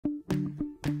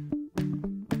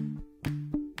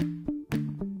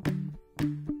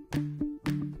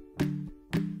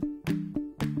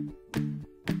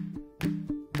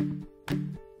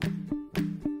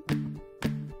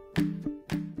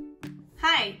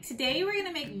Today we're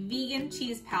gonna make vegan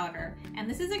cheese powder, and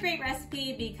this is a great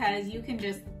recipe because you can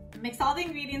just mix all the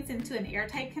ingredients into an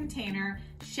airtight container,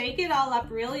 shake it all up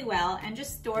really well, and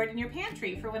just store it in your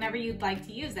pantry for whenever you'd like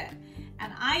to use it.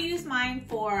 And I use mine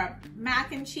for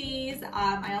mac and cheese.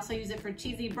 I also use it for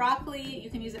cheesy broccoli. You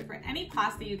can use it for any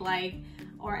pasta you'd like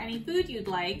or any food you'd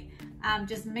like.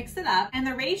 Just mix it up. And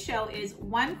the ratio is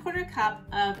 1/4 cup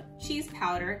of cheese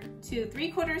powder to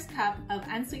 3/4 cup of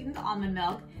unsweetened almond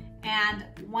milk and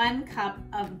 1 cup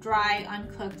of dry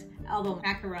uncooked elbow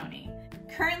macaroni.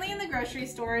 Currently in the grocery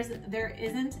stores, there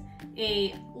isn't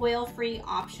a oil-free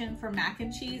option for mac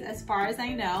and cheese as far as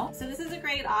I know. So this is a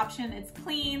great option. It's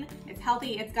clean, it's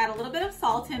healthy, it's got a little bit of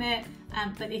salt in it,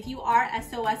 but if you are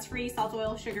SOS-free, salt,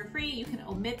 oil, sugar-free, you can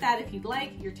omit that if you'd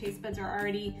like. Your taste buds are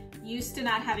already used to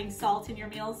not having salt in your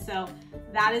meals, so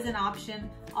that is an option.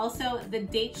 Also, the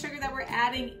date sugar that we're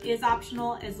adding is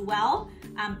optional as well.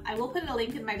 I will put a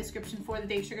link in my description for the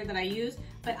date sugar that I use,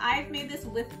 but I've made this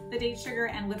with the date sugar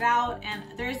and without, and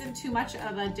there isn't too much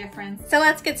of a difference. So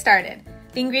let's get started.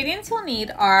 The ingredients we'll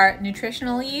need are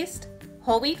nutritional yeast,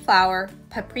 whole wheat flour,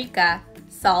 paprika,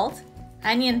 salt,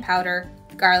 onion powder,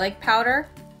 garlic powder,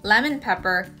 lemon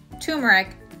pepper,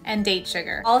 turmeric, and date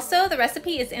sugar. Also, the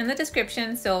recipe is in the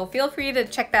description, so feel free to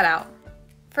check that out.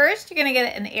 First, you're gonna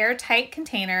get an airtight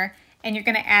container and you're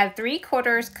gonna add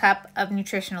 3/4 cup of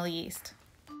nutritional yeast.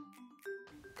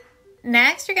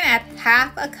 Next, you're gonna add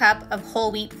 1/2 cup of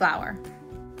whole wheat flour.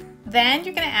 Then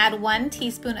you're gonna add 1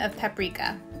 teaspoon of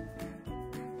paprika.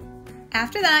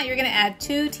 After that, you're gonna add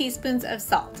 2 teaspoons of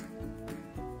salt.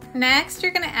 Next,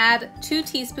 you're gonna add 2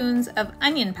 teaspoons of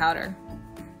onion powder.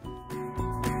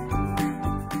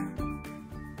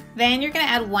 Then you're gonna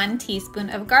add 1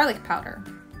 teaspoon of garlic powder.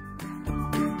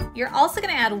 You're also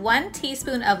gonna add 1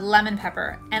 teaspoon of lemon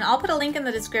pepper, and I'll put a link in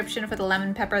the description for the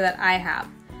lemon pepper that I have.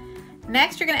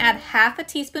 Next, you're gonna add 1/2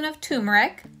 teaspoon of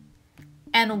turmeric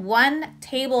and 1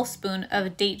 tablespoon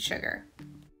of date sugar.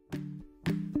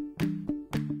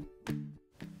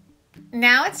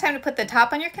 Now it's time to put the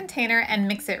top on your container and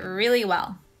mix it really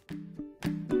well.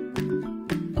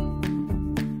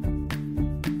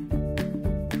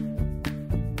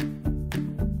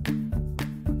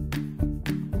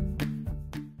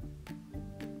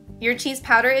 Your cheese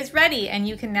powder is ready and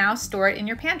you can now store it in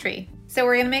your pantry. So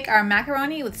we're gonna make our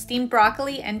macaroni with steamed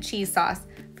broccoli and cheese sauce.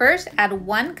 First, add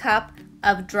 1 cup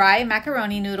of dry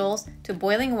macaroni noodles to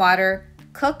boiling water,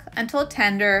 cook until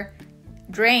tender,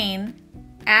 drain,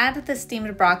 add the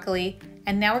steamed broccoli,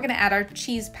 and now we're gonna add our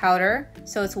cheese powder.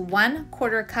 So it's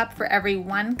 1/4 cup for every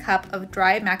 1 cup of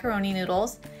dry macaroni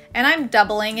noodles. And I'm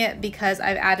doubling it because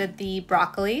I've added the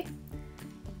broccoli.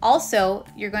 Also,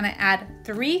 you're gonna add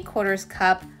 3/4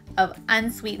 cup of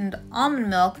unsweetened almond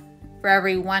milk for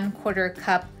every 1/4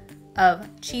 cup of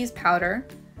cheese powder.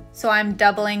 So I'm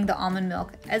doubling the almond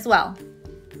milk as well.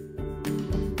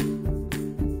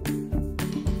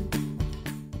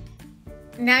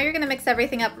 Now you're gonna mix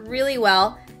everything up really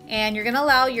well, and you're gonna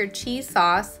allow your cheese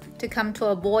sauce to come to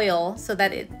a boil so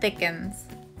that it thickens.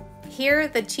 Here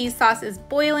the cheese sauce is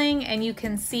boiling and you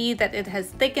can see that it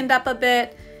has thickened up a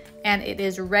bit and it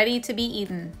is ready to be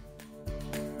eaten.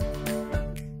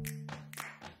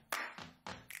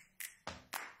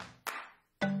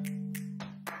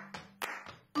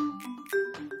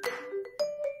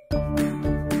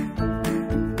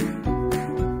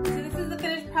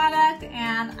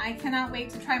 And I cannot wait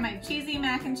to try my cheesy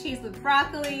mac and cheese with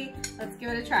broccoli. Let's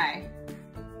give it a try.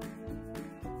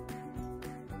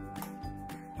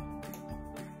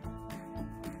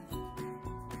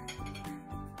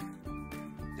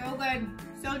 So good,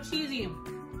 so cheesy,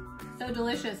 so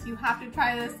delicious. You have to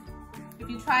try this. If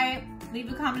you try it,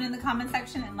 leave a comment in the comment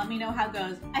section and let me know how it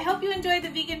goes. I hope you enjoyed the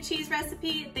vegan cheese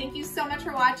recipe. Thank you so much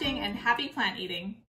for watching and happy plant eating.